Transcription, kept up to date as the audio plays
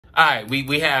All right,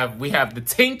 we have the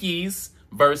Tinkies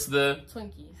versus the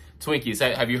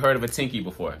Twinkies. Have you heard of a Tinkie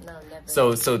before? No, never.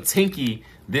 So Tinkie,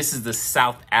 this is the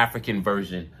South African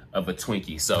version of a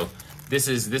Twinkie. So this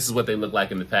is what they look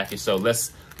like in the package. So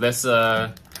let's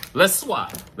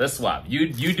swap. Let's swap.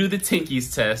 You do the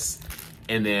Tinkies test,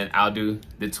 and then I'll do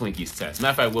the Twinkies test.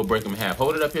 Matter of fact, we'll break them in half.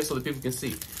 Hold it up here so the people can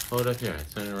see. Hold it up here.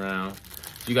 Turn it around.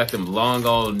 You got them long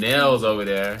old nails over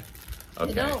there.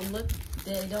 Okay. They don't look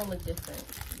different.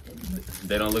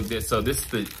 They don't look good. So this is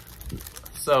the.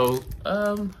 So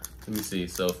let me see.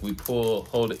 So if we pull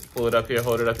it up here,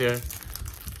 hold it up here.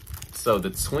 So the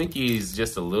Twinkies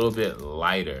just a little bit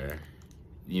lighter.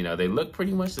 You know, they look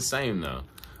pretty much the same though.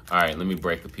 All right, let me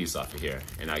break a piece off of here,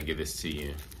 and I'll give this to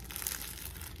you.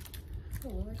 Oh,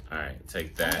 Lord. All right,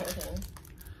 take that. Oh, okay.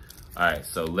 All right,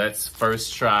 so let's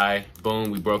first try.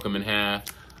 Boom, we broke them in half.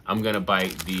 I'm gonna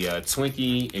bite the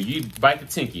Twinkie, and you bite the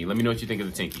Tinkie. Let me know what you think of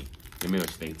the Tinkie. Let me know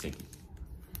what you think of the Tinkie.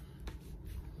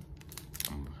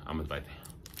 I'm gonna bite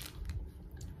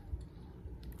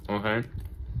that. Okay.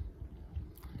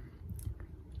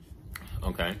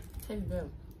 Okay. Tastes good.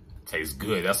 Tastes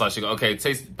good. That's all she go. Okay,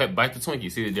 bite the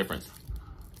Twinkie. See the difference.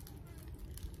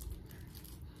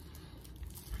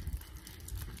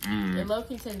 It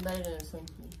low-key tastes better than a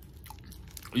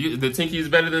Twinkie. The Tinkie is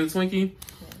better than the Twinkie?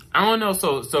 Yes. I don't know.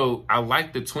 So I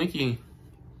like the Twinkie.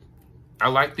 I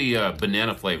like the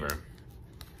banana flavor.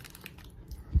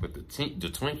 But the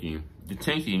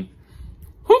Tinkie.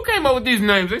 Who came up with these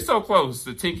names? They're so close,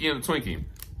 the Tinkie and the Twinkie.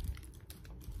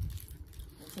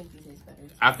 The Twinkie tastes better.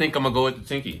 I think I'm gonna go with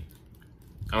the Tinkie.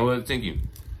 I'm going with the Tinkie.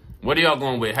 What are y'all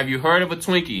going with? Have you heard of a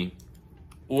Twinkie?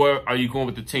 Or are you going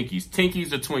with the Tinkies?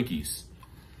 Tinkies or Twinkies?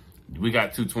 We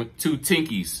got two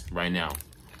Tinkies right now.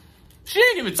 She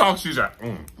ain't even talk. She's like,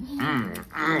 Tastes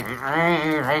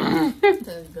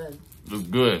good. Looks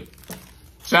good.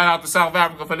 Shout out to South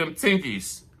Africa for them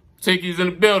Tinkies. Tinkies in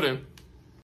the building.